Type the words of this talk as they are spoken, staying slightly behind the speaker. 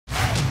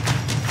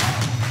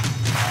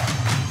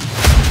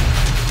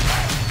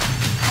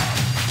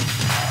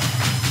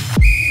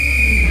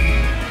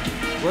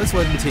Blood,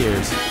 Sweat, and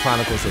Tears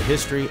chronicles the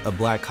history of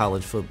black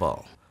college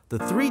football. The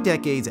 3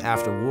 decades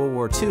after World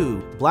War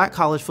II, black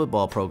college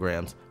football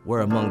programs were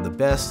among the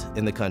best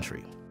in the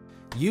country.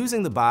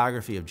 Using the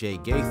biography of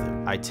Jake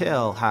Gaither, I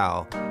tell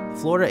how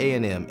Florida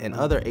A&M and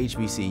other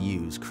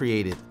HBCUs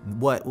created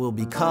what will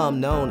become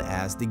known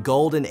as the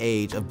golden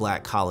age of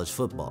black college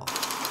football.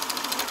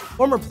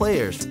 Former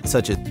players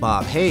such as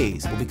Bob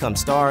Hayes will become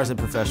stars in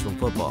professional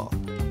football.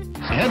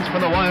 Heads for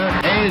the wire,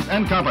 Hayes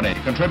and company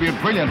contribute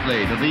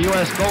brilliantly to the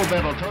U.S. gold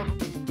medal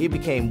total. It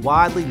became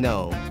widely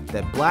known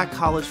that black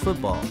college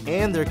football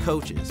and their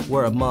coaches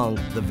were among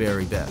the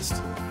very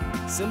best,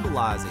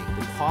 symbolizing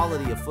the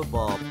quality of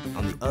football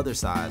on the other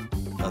side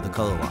of the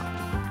color line.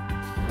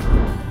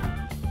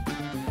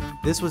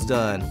 This was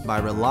done by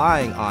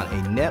relying on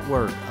a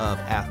network of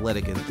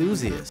athletic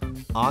enthusiasts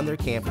on their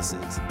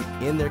campuses,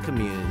 in their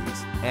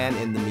communities, and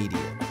in the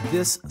media.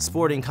 This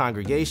sporting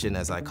congregation,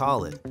 as I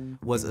call it,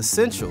 was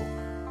essential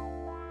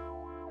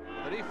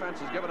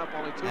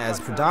as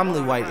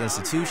predominantly white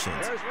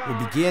institutions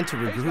will begin to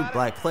recruit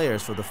black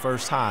players for the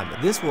first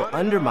time. This will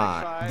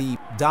undermine the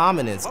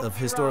dominance of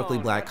historically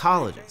black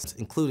colleges,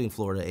 including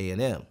Florida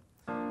A&M.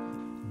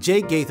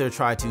 Jake Gaither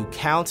tried to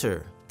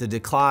counter the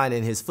decline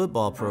in his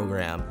football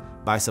program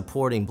by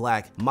supporting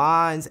black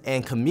minds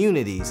and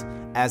communities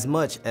as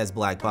much as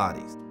black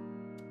bodies.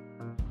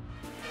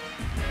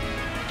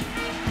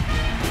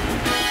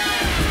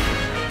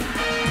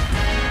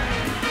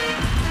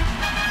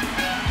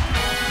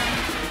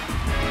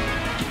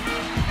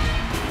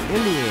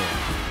 In the end,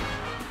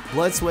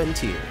 Blood, Sweat, and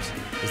Tears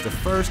is the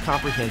first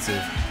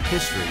comprehensive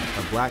history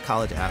of black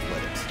college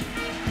athletics.